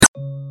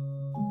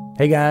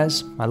Hey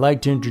guys, I'd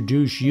like to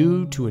introduce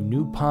you to a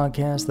new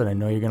podcast that I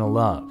know you're going to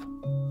love.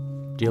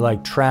 Do you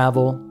like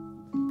travel?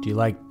 Do you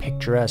like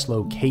picturesque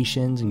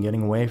locations and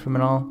getting away from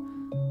it all?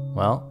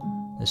 Well,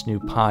 this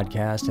new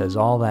podcast has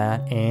all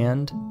that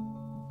and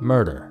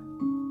murder.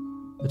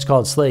 It's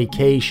called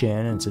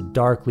Slaycation, and it's a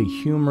darkly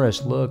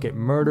humorous look at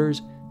murders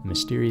and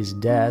mysterious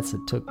deaths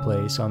that took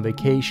place on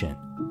vacation.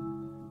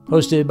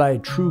 Hosted by a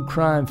true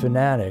crime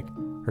fanatic,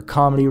 her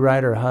comedy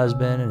writer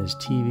husband, and his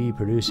TV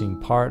producing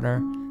partner,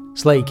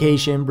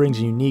 Slaycation brings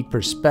a unique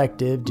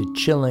perspective to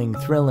chilling,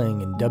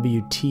 thrilling, and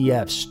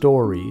WTF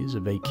stories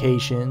of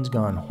vacations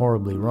gone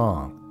horribly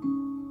wrong.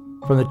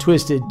 From the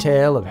twisted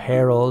tale of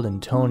Harold and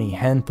Toni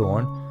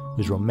Henthorn,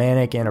 whose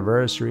romantic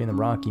anniversary in the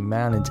Rocky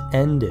Mountains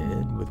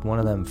ended with one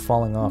of them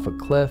falling off a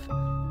cliff,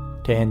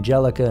 to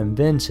Angelica and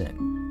Vincent,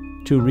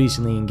 two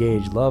recently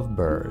engaged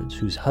lovebirds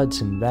whose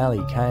Hudson Valley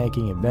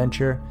kayaking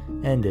adventure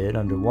ended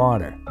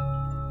underwater.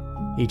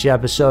 Each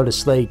episode of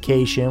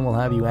Slaycation will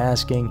have you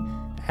asking,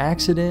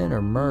 accident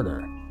or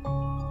murder?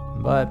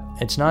 But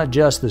it's not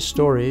just the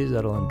stories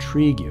that'll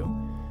intrigue you.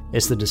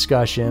 It's the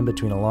discussion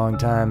between a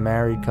longtime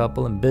married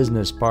couple and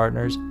business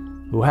partners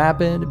who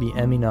happen to be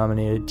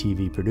Emmy-nominated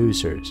TV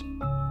producers.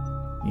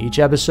 Each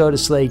episode of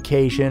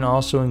Slaycation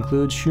also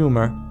includes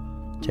humor,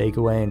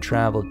 takeaway and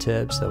travel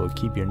tips that will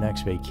keep your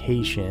next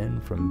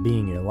vacation from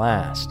being your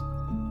last.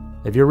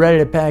 If you're ready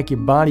to pack your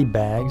body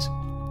bags,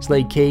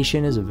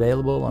 Slaycation is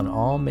available on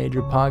all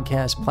major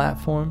podcast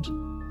platforms.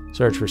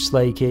 Search for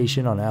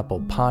Slaycation on Apple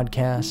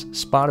Podcasts,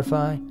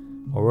 Spotify,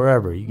 or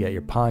wherever you get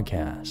your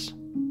podcasts.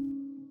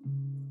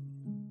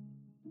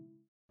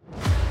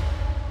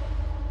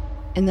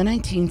 In the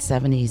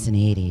 1970s and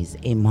 80s,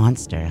 a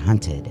monster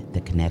hunted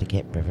the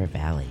Connecticut River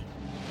Valley.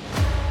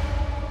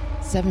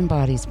 7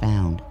 bodies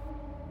found,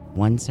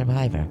 1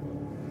 survivor,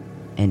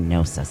 and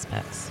no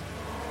suspects.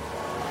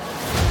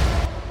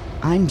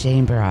 I'm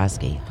Jane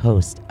Borowski,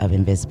 host of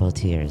Invisible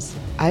Tears.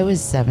 I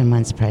was 7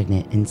 months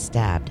pregnant and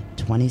stabbed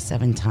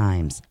 27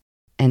 times,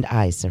 and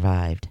I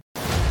survived.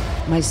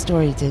 My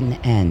story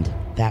didn't end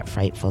that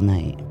frightful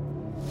night.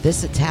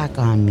 This attack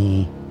on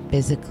me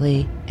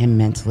physically and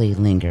mentally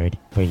lingered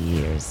for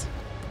years.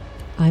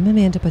 I'm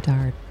Amanda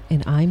Bedard,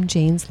 and I'm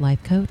Jane's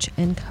life coach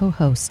and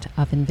co-host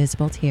of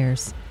Invisible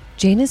Tears.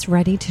 Jane is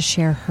ready to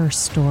share her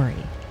story,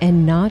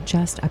 and not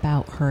just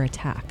about her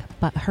attack,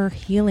 but her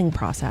healing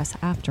process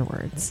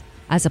afterwards.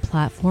 As a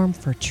platform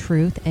for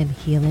truth and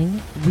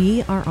healing,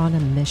 we are on a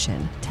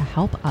mission to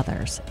help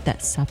others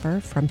that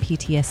suffer from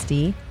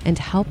PTSD and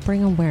help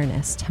bring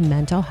awareness to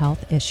mental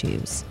health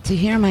issues. To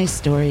hear my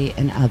story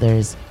and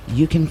others,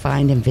 you can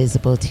find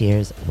Invisible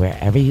Tears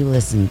wherever you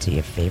listen to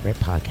your favorite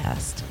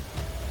podcast.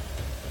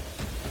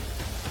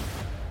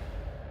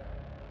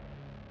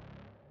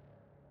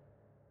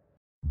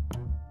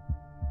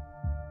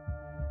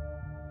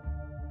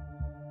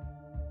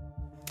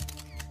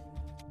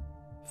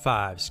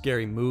 Five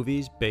scary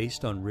movies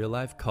based on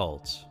real-life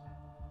cults.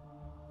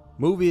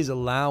 Movies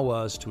allow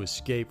us to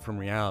escape from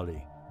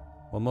reality.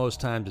 While most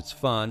times it's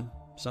fun,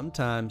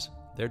 sometimes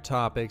their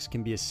topics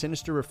can be a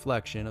sinister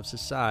reflection of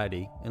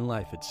society and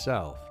life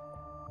itself.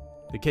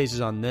 The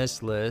cases on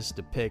this list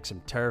depict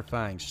some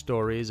terrifying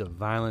stories of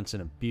violence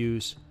and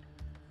abuse.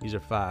 These are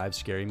 5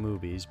 scary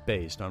movies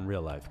based on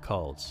real-life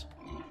cults.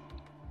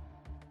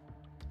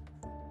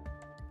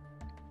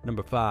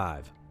 Number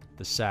 5,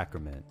 The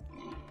Sacrament.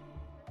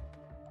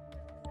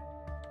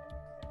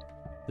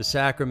 The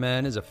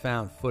Sacrament is a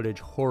found-footage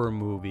horror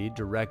movie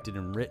directed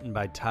and written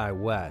by Ty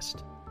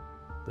West.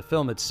 The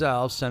film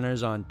itself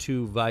centers on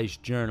 2 Vice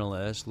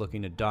journalists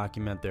looking to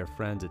document their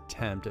friend's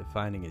attempt at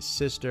finding his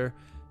sister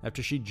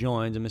after she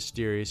joins a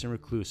mysterious and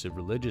reclusive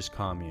religious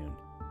commune.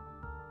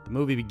 The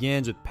movie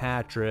begins with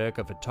Patrick,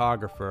 a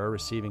photographer,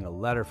 receiving a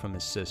letter from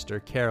his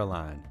sister,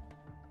 Caroline.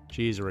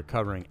 She's a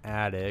recovering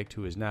addict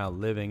who is now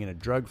living in a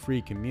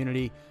drug-free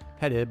community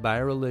headed by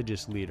a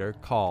religious leader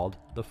called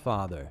the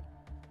Father.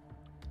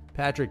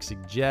 Patrick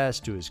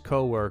suggests to his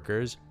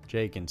co-workers,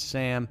 Jake and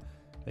Sam,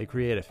 they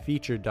create a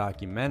feature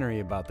documentary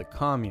about the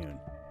commune,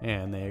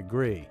 and they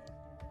agree.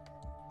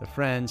 The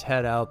friends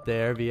head out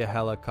there via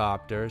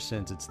helicopter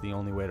since it's the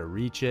only way to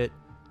reach it.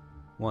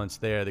 Once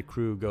there, the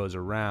crew goes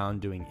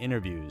around doing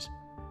interviews.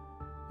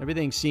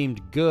 Everything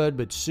seemed good,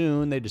 but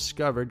soon they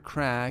discovered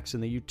cracks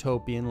in the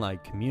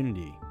utopian-like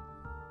community.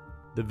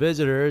 The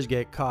visitors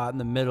get caught in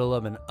the middle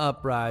of an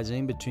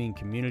uprising between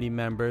community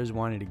members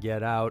wanting to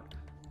get out,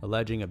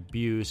 alleging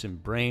abuse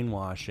and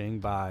brainwashing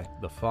by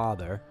the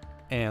Father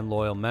and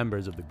loyal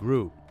members of the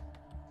group.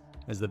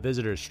 As the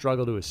visitors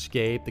struggle to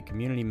escape, the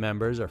community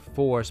members are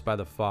forced by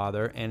the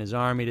Father and his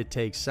army to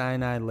take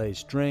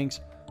cyanide-laced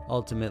drinks,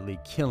 ultimately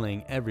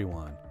killing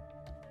everyone.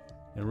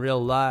 In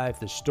real life,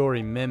 the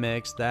story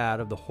mimics that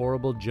of the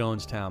horrible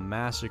Jonestown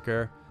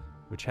Massacre,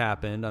 which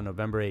happened on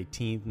November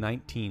 18,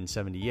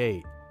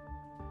 1978.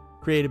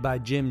 Created by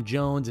Jim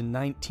Jones in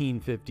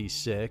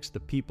 1956, the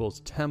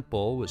People's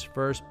Temple was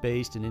first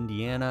based in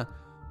Indiana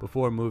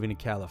before moving to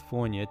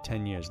California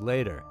 10 years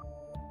later.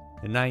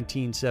 In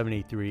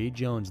 1973,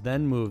 Jones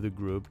then moved the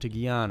group to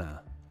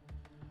Guyana.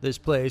 This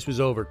place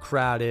was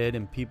overcrowded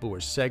and people were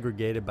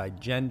segregated by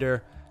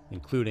gender,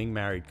 including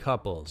married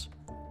couples.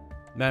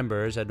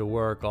 Members had to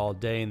work all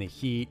day in the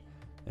heat,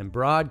 and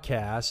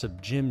broadcasts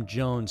of Jim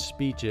Jones'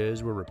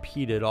 speeches were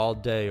repeated all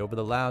day over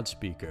the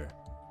loudspeaker.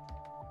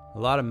 A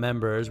lot of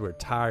members were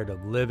tired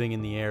of living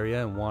in the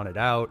area and wanted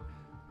out,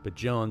 but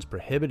Jones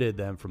prohibited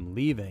them from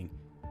leaving,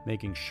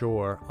 making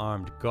sure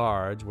armed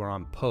guards were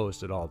on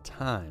post at all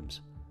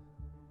times.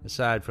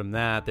 Aside from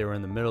that, they were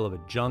in the middle of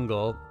a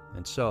jungle,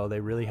 and so they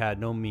really had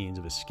no means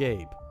of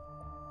escape.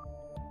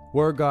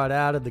 Word got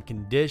out of the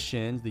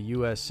conditions the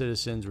U.S.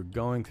 citizens were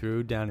going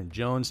through down in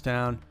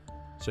Jonestown,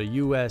 so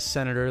U.S.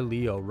 Senator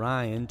Lee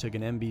O'Ryan took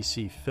an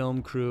NBC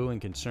film crew and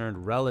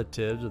concerned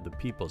relatives of the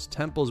People's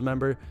Temple's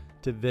member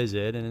to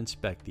visit and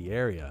inspect the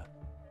area.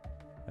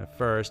 At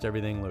first,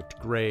 everything looked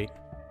great,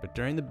 but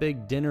during the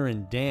big dinner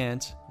and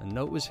dance, a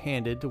note was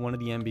handed to one of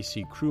the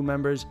NBC crew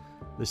members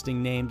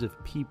listing names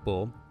of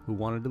people who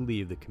wanted to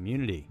leave the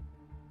community.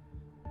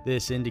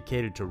 This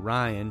indicated to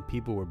Ryan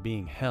people were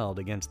being held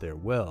against their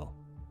will.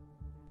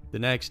 The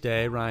next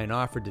day, Ryan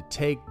offered to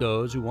take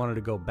those who wanted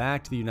to go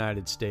back to the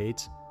United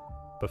States,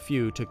 but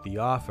few took the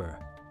offer.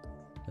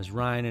 As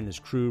Ryan and his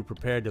crew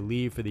prepared to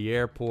leave for the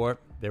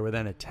airport, they were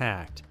then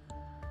attacked.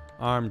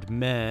 Armed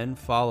men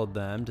followed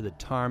them to the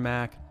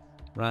tarmac.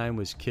 Ryan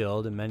was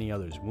killed and many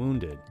others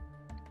wounded.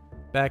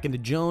 Back in the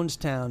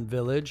Jonestown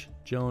village,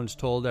 Jones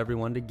told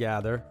everyone to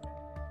gather.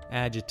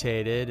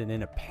 Agitated and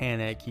in a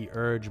panic, he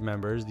urged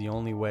members the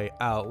only way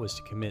out was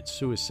to commit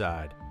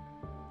suicide.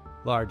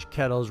 Large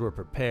kettles were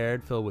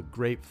prepared filled with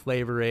grape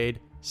flavor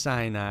aid,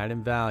 cyanide,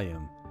 and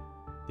Valium.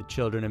 The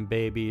children and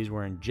babies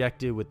were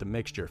injected with the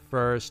mixture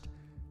first,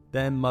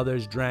 then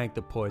mothers drank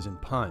the poison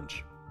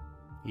punch.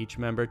 Each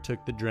member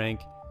took the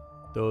drink.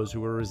 Those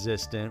who were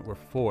resistant were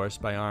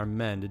forced by armed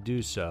men to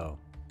do so.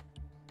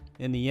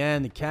 In the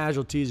end, the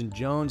casualties in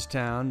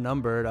Jonestown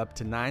numbered up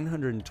to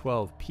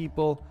 912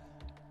 people,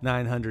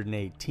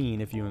 918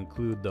 if you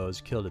include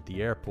those killed at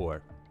the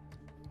airport.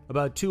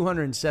 About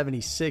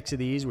 276 of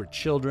these were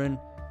children.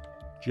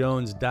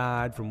 Jones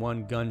died from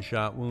one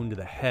gunshot wound to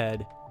the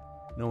head.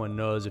 No one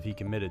knows if he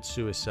committed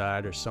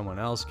suicide or someone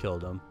else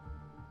killed him.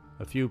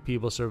 A few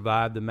people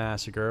survived the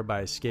massacre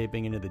by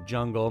escaping into the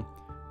jungle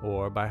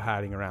or by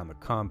hiding around the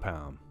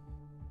compound.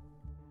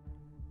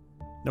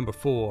 Number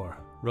 4,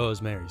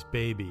 Rosemary's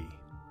Baby.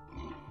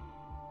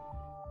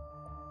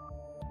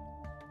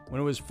 When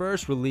it was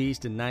first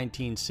released in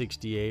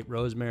 1968,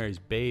 Rosemary's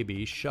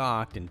Baby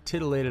shocked and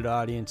titillated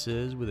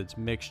audiences with its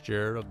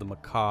mixture of the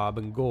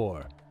macabre and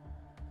gore.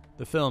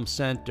 The film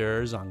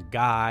centers on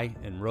Guy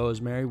and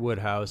Rosemary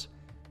Woodhouse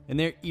in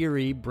their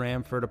eerie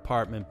Bramford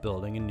apartment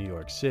building in New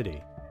York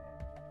City.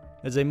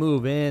 As they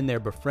move in, they're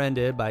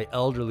befriended by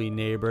elderly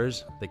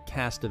neighbors, the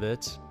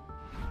Castovits.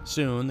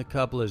 Soon, the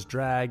couple is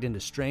dragged into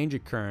strange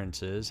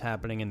occurrences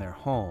happening in their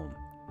home.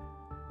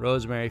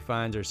 Rosemary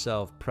finds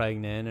herself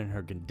pregnant and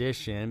her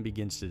condition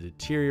begins to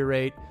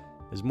deteriorate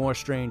as more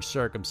strange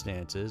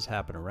circumstances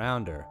happen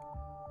around her.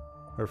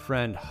 Her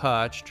friend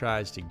Hutch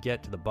tries to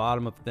get to the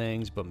bottom of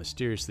things but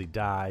mysteriously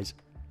dies.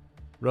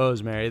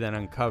 Rosemary then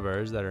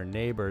uncovers that her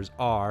neighbors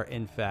are,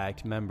 in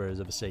fact, members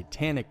of a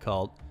satanic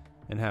cult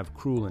and have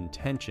cruel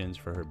intentions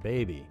for her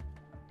baby.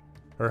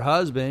 Her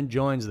husband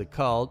joins the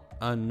cult,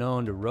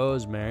 unknown to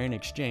Rosemary, in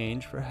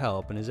exchange for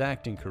help in his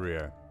acting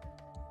career.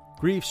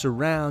 Grief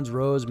surrounds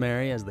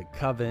Rosemary as the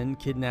coven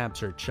kidnaps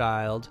her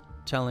child,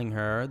 telling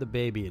her the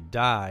baby had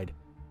died.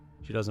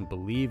 She doesn't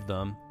believe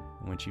them,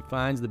 and when she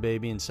finds the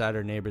baby inside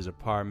her neighbor's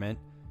apartment,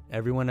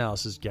 everyone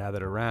else is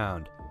gathered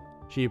around.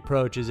 She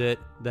approaches it,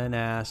 then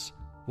asks,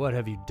 "What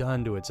have you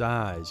done to its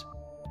eyes?"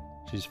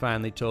 She's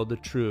finally told the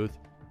truth,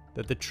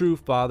 that the true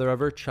father of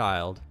her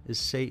child is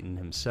Satan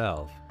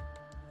himself.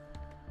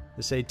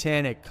 The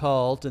satanic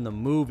cult in the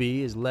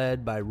movie is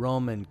led by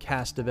Roman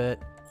Castovit.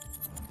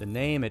 The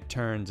name, it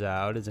turns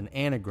out, is an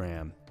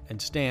anagram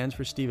and stands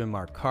for Stephen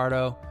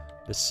Marcardo,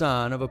 the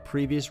son of a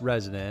previous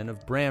resident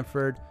of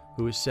Bramford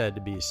who is said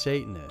to be a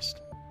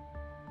Satanist.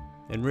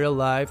 In real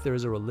life, there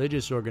is a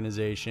religious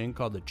organization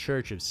called the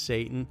Church of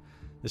Satan,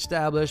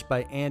 established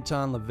by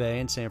Anton LaVey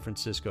in San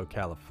Francisco,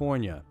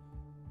 California.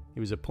 He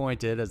was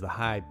appointed as the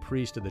high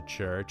priest of the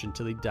church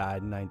until he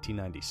died in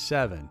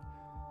 1997.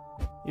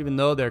 Even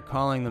though they're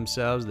calling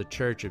themselves the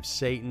Church of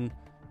Satan,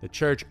 the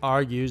church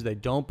argues they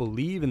don't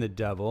believe in the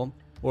devil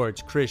or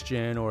its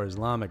Christian or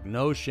Islamic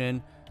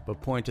notion,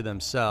 but point to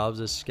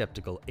themselves as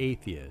skeptical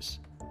atheists.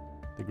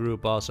 The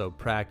group also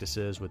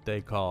practices what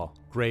they call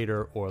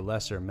greater or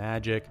lesser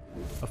magic,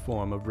 a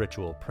form of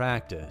ritual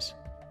practice.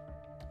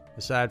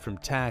 Aside from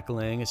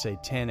tackling a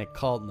satanic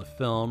cult in the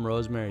film,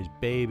 Rosemary's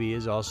Baby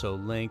is also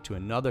linked to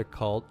another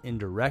cult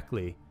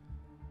indirectly.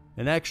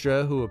 An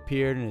extra who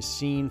appeared in a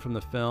scene from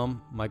the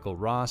film, Michael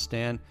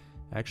Rostan,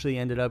 actually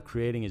ended up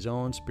creating his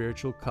own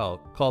spiritual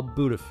cult called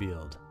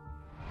Buddhafield.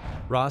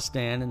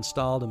 Rostan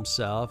installed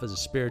himself as a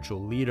spiritual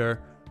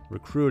leader,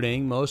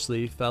 recruiting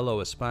mostly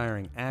fellow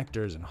aspiring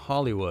actors in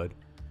Hollywood.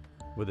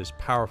 With his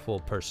powerful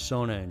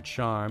persona and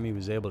charm, he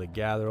was able to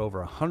gather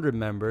over 100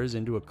 members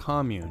into a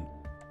commune.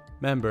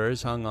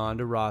 Members hung on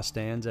to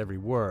Rostand's every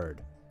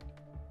word.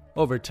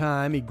 Over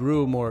time, he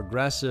grew more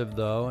aggressive,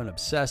 though, and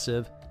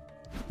obsessive.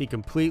 He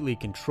completely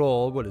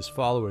controlled what his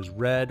followers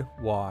read,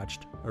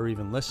 watched, or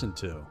even listened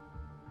to.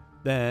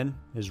 Then,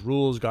 his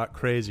rules got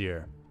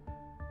crazier.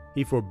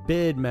 He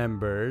forbid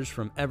members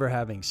from ever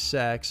having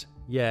sex,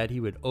 yet he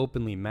would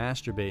openly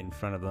masturbate in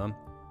front of them.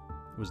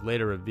 It was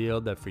later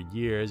revealed that for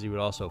years he would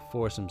also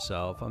force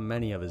himself on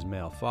many of his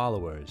male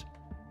followers.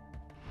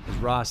 As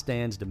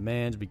Rostand's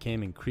demands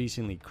became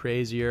increasingly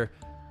crazier,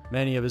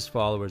 many of his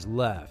followers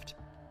left.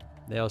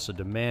 They also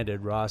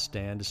demanded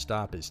Rostand to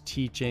stop his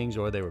teachings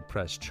or they would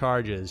press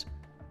charges,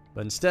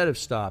 but instead of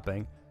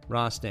stopping,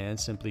 Rostand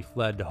simply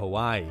fled to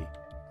Hawaii.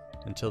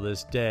 Until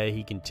this day,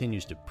 he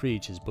continues to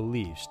preach his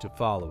beliefs to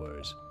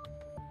followers.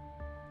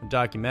 A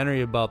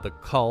documentary about the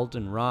cult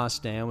and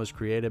Rostand was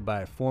created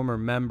by a former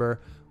member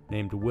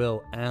named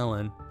Will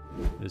Allen.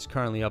 It is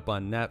currently up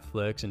on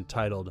Netflix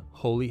entitled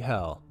Holy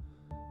Hell.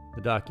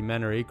 The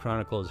documentary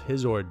chronicles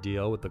his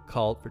ordeal with the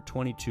cult for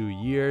 22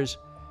 years,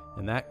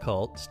 and that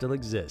cult still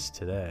exists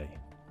today.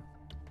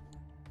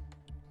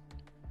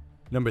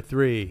 Number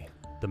 3,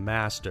 The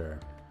Master.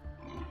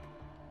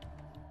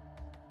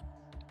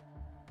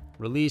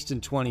 Released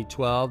in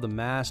 2012, The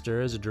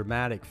Master is a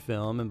dramatic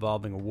film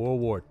involving a World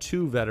War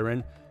II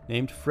veteran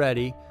named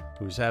Freddie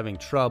who was having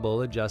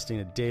trouble adjusting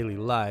to daily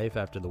life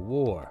after the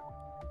war.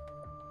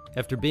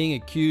 After being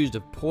accused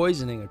of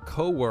poisoning a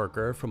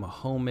co-worker from a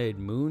homemade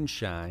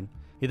moonshine,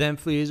 he then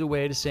flees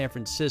away to San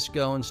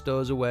Francisco and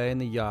stows away in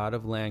the yacht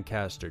of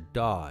Lancaster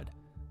Dodd,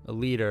 a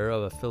leader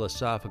of a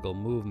philosophical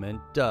movement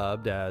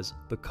dubbed as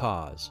The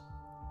Cause.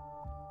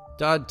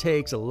 Dodd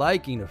takes a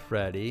liking to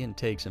Freddie and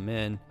takes him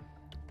in.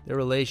 Their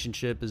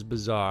relationship is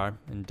bizarre,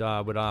 and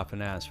Dodd would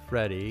often ask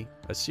Freddie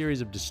a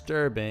series of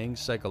disturbing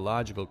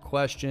psychological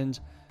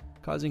questions,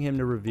 causing him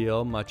to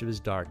reveal much of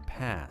his dark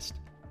past.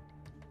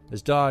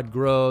 As Dodd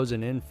grows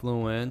in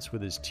influence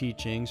with his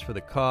teachings for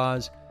the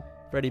cause,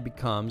 Freddie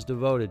becomes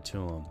devoted to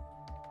him.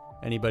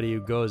 Anybody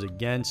who goes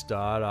against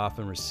Dodd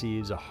often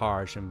receives a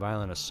harsh and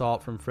violent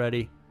assault from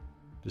Freddie.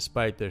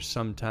 Despite their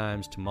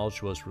sometimes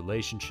tumultuous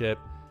relationship,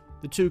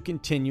 the two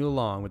continue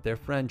along with their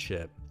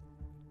friendship.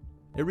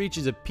 It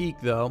reaches a peak,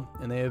 though,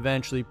 and they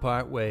eventually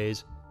part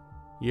ways.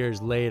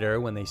 Years later,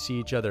 when they see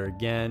each other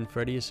again,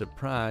 Freddie is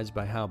surprised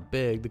by how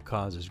big the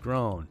cause has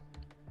grown.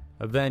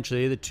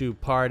 Eventually, the two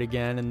part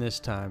again, and this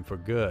time for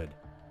good.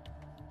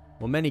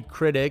 While many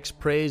critics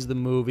praise the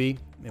movie,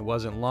 it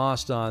wasn't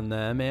lost on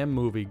them and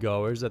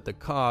moviegoers that the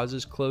cause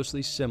is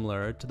closely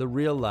similar to the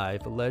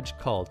real-life alleged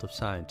cult of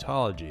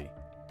Scientology.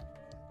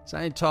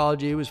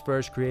 Scientology was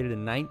first created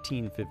in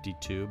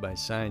 1952 by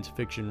science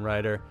fiction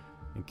writer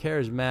and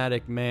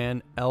charismatic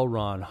man L.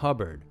 Ron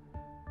Hubbard.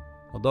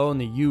 Although in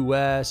the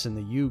US and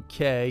the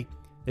UK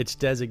it's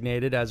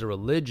designated as a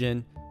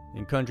religion,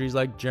 in countries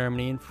like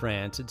Germany and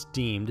France it's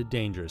deemed a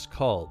dangerous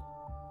cult.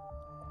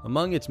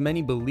 Among its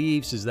many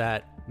beliefs is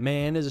that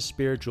man is a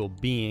spiritual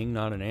being,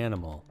 not an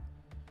animal.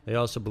 They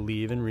also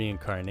believe in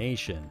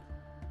reincarnation.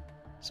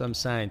 Some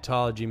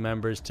Scientology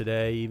members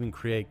today even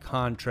create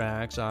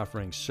contracts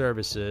offering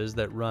services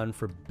that run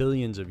for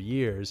billions of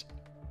years.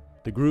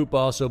 The group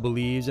also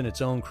believes in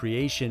its own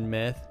creation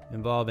myth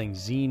involving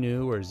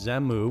Xenu or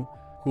Zemu,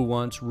 who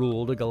once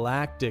ruled a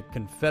galactic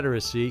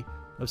confederacy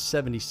of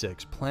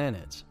 76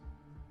 planets.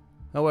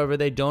 However,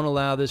 they don't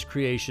allow this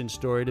creation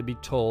story to be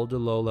told to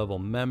low-level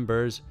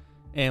members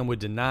and would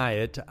deny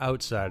it to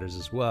outsiders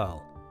as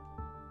well.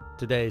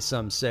 Today,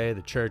 some say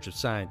the Church of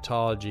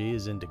Scientology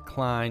is in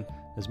decline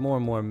as more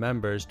and more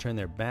members turn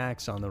their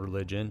backs on the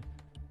religion.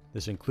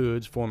 This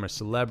includes former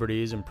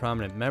celebrities and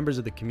prominent members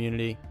of the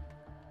community.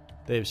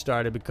 They've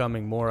started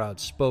becoming more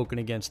outspoken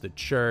against the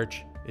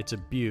church, its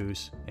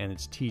abuse, and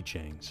its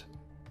teachings.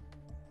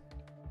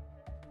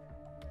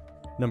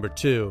 Number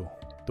 2,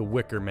 The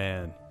Wicker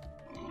Man.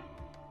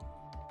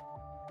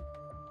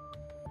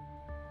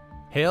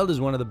 Hailed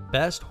as one of the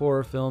best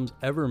horror films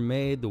ever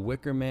made, The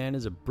Wicker Man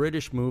is a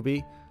British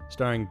movie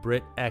starring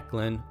Britt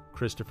Ekland,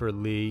 Christopher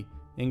Lee,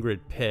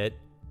 Ingrid Pitt,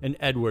 and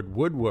Edward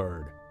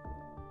Woodward.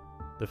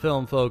 The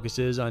film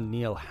focuses on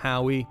Neil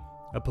Howie,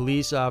 a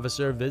police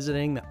officer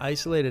visiting the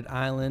isolated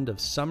island of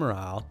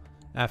Summerisle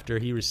after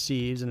he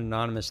receives an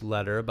anonymous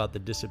letter about the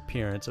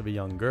disappearance of a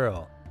young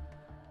girl.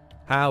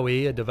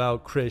 Howie, a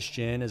devout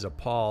Christian, is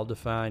appalled to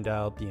find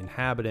out the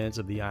inhabitants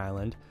of the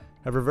island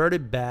have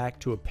reverted back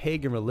to a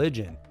pagan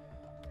religion.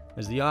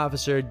 As the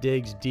officer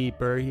digs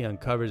deeper, he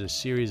uncovers a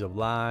series of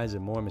lies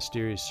and more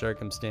mysterious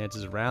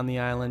circumstances around the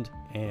island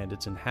and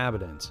its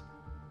inhabitants.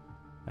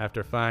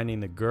 After finding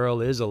the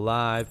girl is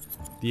alive,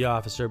 the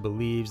officer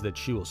believes that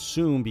she will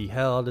soon be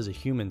held as a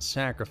human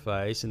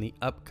sacrifice in the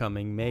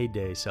upcoming May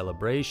Day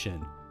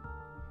celebration.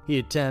 He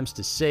attempts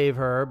to save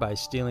her by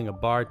stealing a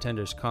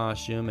bartender's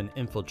costume and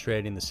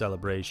infiltrating the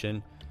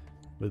celebration.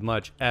 With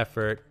much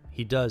effort,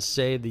 he does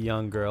save the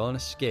young girl and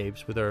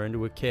escapes with her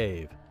into a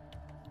cave.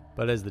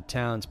 But as the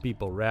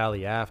townspeople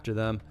rally after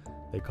them,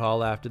 they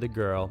call after the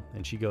girl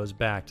and she goes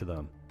back to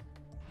them.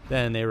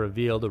 Then they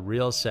reveal the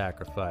real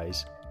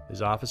sacrifice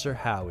is Officer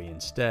Howie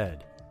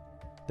instead.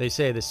 They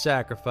say the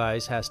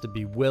sacrifice has to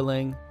be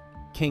willing,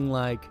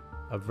 king-like,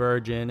 a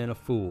virgin, and a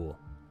fool,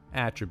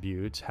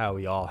 attributes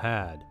Howie all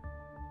had.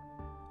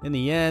 In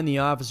the end, the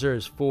officer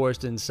is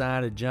forced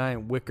inside a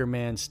giant Wicker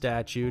Man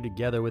statue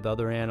together with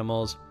other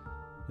animals,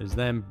 and is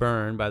then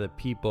burned by the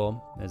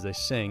people as they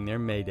sing their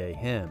Mayday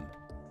hymn.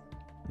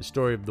 The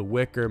story of the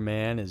Wicker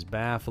Man is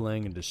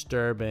baffling and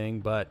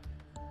disturbing, but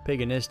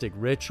paganistic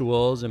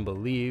rituals and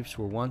beliefs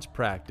were once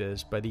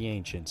practiced by the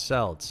ancient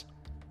Celts.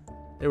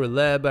 They were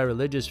led by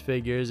religious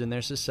figures in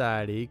their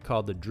society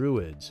called the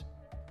Druids.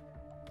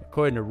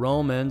 According to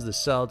Romans, the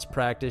Celts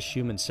practiced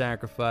human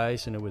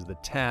sacrifice, and it was the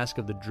task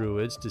of the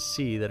Druids to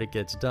see that it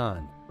gets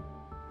done.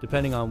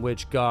 Depending on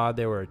which god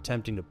they were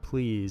attempting to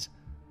please,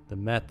 the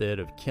method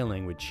of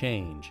killing would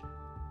change.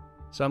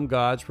 Some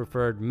gods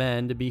preferred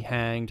men to be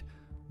hanged,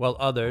 while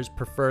others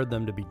preferred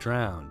them to be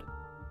drowned.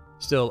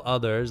 Still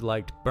others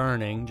liked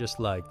burning, just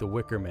like the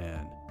Wicker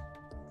Man.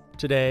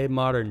 Today,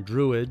 modern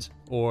Druids,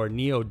 or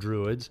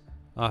Neo-Druids,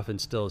 often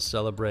still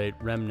celebrate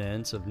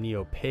remnants of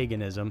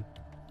neo-paganism.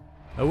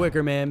 A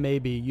Wicker Man may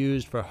be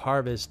used for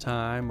harvest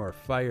time or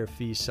fire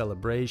feast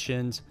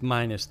celebrations,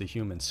 minus the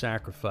human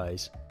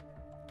sacrifice.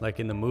 Like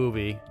in the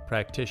movie,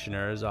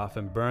 practitioners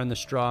often burn the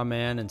straw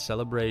man in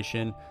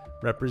celebration,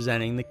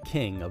 representing the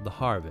king of the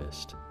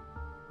harvest.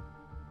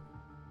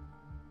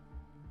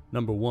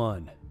 Number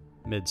 1.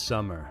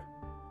 Midsommar.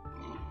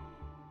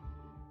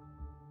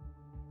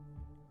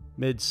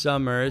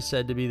 Midsommar is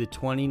said to be the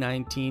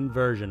 2019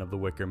 version of The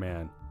Wicker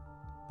Man.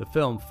 The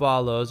film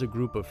follows a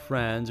group of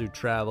friends who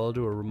travel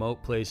to a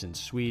remote place in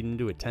Sweden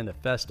to attend a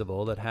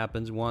festival that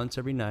happens once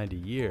every 90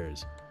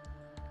 years.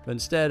 But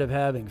instead of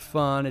having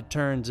fun, it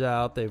turns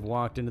out they've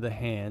walked into the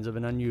hands of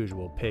an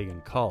unusual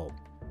pagan cult.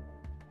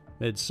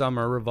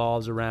 Midsommar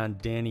revolves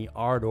around Danny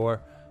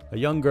Ardor, a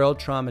young girl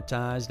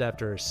traumatized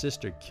after her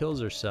sister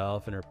kills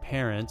herself and her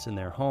parents in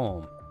their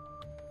home.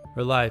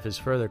 Her life is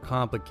further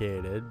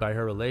complicated by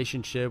her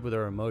relationship with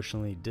her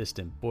emotionally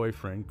distant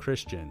boyfriend,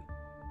 Christian.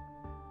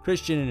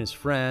 Christian and his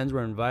friends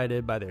were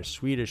invited by their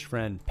Swedish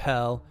friend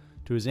Pell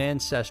to his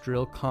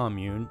ancestral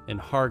commune in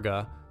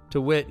Harga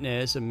to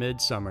witness a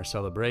midsummer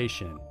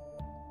celebration.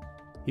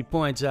 He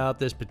points out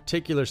this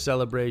particular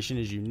celebration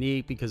is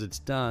unique because it's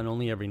done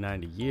only every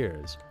 90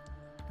 years.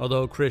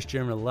 Although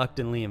Christian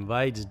reluctantly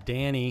invites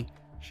Danny,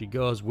 she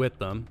goes with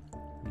them.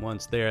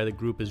 Once there, the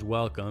group is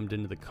welcomed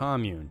into the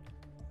commune.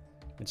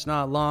 It's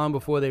not long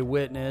before they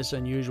witness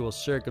unusual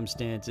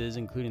circumstances,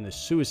 including the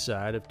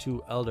suicide of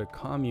 2 elder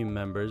commune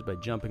members by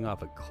jumping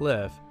off a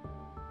cliff.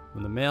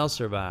 When the male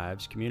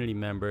survives, community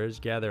members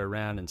gather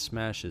around and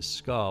smash his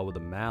skull with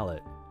a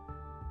mallet.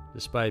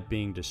 Despite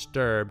being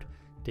disturbed,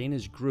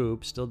 Dana's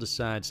group still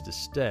decides to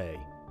stay.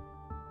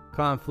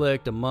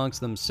 Conflict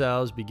amongst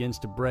themselves begins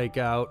to break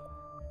out.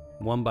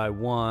 One by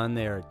one,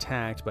 they are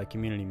attacked by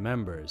community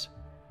members.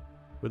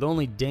 With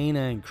only Dana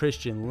and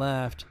Christian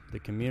left, the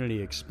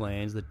community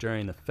explains that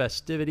during the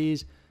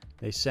festivities,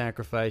 they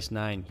sacrifice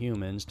 9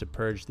 humans to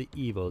purge the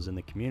evils in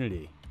the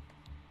community.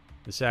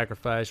 The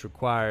sacrifice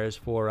requires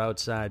 4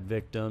 outside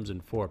victims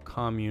and 4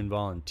 commune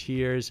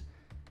volunteers.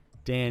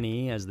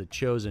 Danny, as the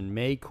chosen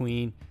May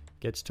Queen,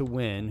 gets to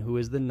win who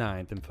is the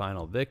 9th and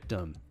final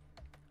victim.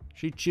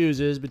 She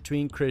chooses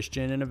between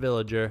Christian and a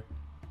villager.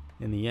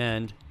 In the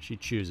end, she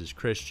chooses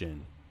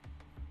Christian.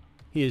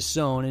 He is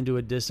sewn into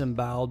a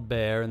disemboweled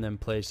bear and then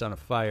placed on a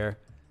fire.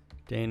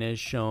 Dana is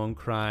shown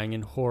crying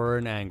in horror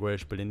and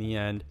anguish, but in the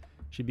end,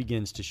 she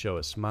begins to show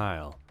a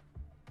smile.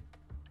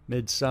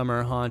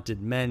 Midsommar haunted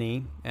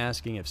many,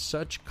 asking if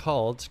such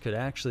cults could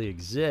actually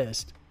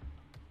exist.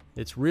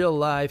 Its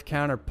real-life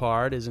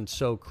counterpart isn't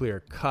so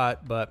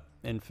clear-cut, but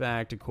in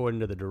fact, according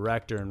to the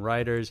director and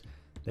writers,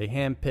 they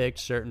handpicked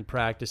certain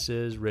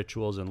practices,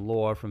 rituals, and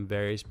lore from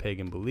various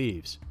pagan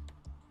beliefs,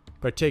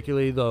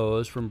 particularly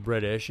those from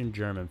British and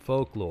German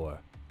folklore.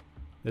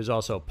 There's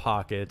also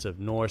pockets of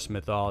Norse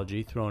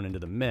mythology thrown into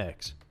the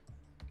mix.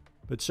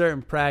 But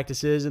certain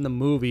practices in the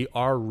movie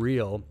are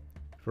real.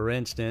 For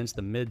instance,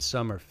 the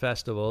Midsummer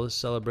Festival is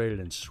celebrated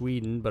in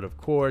Sweden, but of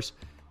course,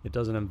 it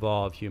doesn't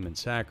involve human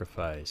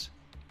sacrifice.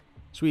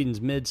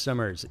 Sweden's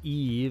Midsummer's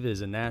Eve is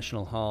a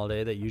national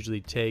holiday that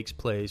usually takes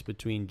place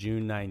between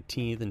June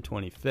 19th and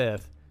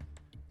 25th.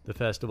 The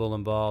festival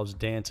involves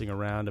dancing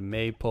around a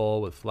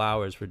maypole with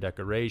flowers for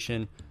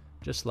decoration,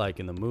 just like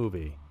in the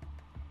movie.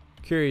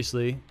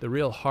 Curiously, the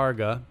real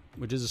Harga,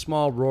 which is a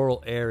small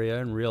rural area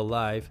in real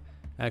life,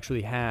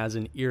 actually has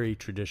an eerie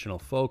traditional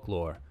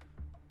folklore.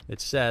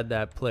 It's said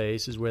that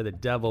place is where the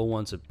devil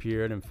once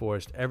appeared and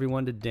forced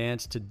everyone to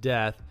dance to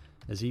death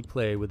as he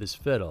played with his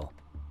fiddle.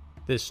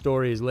 This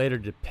story is later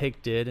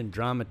depicted and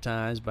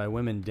dramatized by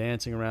women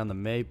dancing around the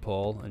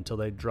maypole until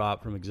they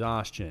drop from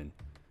exhaustion.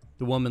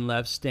 The woman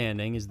left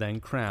standing is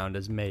then crowned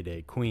as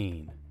Mayday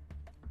Queen.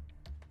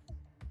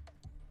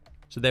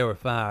 So there were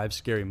 5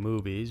 scary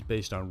movies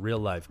based on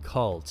real-life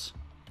cults.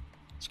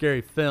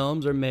 Scary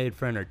films are made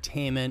for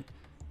entertainment.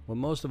 What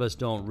most of us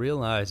don't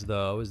realize,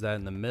 though, is that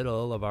in the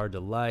middle of our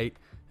delight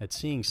at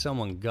seeing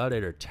someone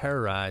gutted or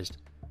terrorized,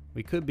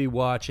 we could be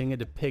watching a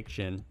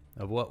depiction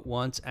of what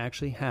once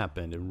actually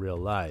happened in real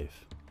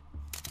life.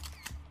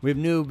 We have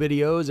new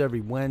videos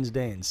every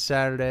Wednesday and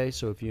Saturday,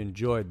 so if you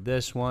enjoyed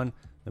this one,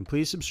 then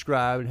please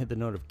subscribe and hit the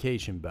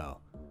notification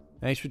bell.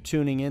 Thanks for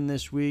tuning in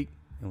this week,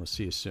 and we'll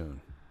see you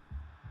soon.